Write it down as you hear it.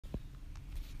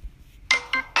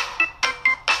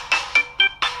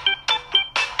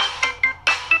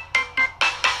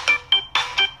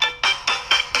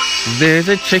There's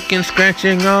a chicken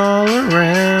scratching all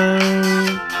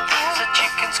around.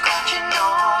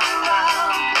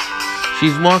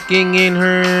 She's walking in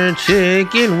her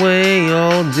chicken way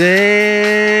all day.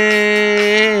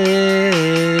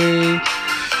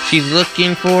 She's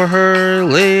looking for her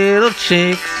little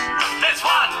chicks. There's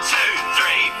 1, 2,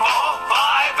 3, 4,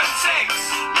 5, and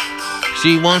 6.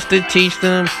 She wants to teach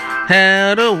them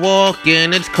how to walk,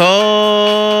 and it's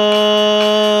called,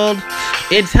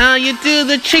 it's how you do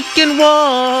the chicken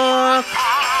walk.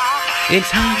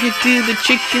 It's how you do the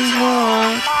chicken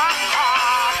walk.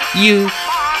 You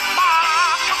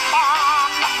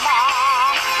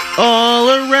all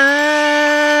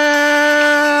around.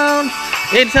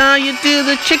 It's how you do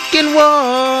the chicken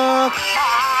walk.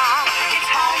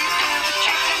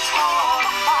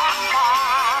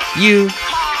 You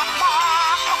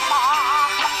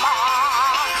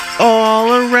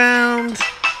all around.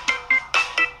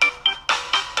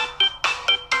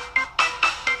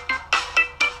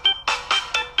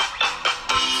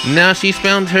 Now she's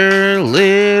found her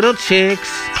little chicks.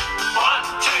 1,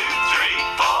 2, 3,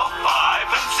 4, 5,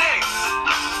 and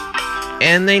 6.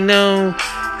 And they know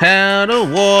how to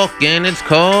walk, and it's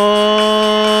called,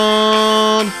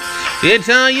 it's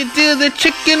how you do the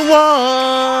chicken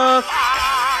walk.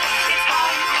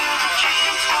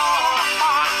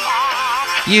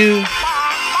 You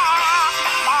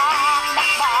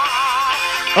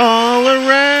all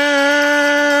around.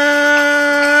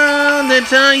 It's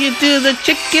how you do the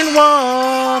chicken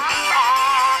walk.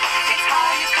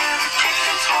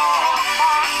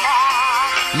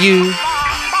 You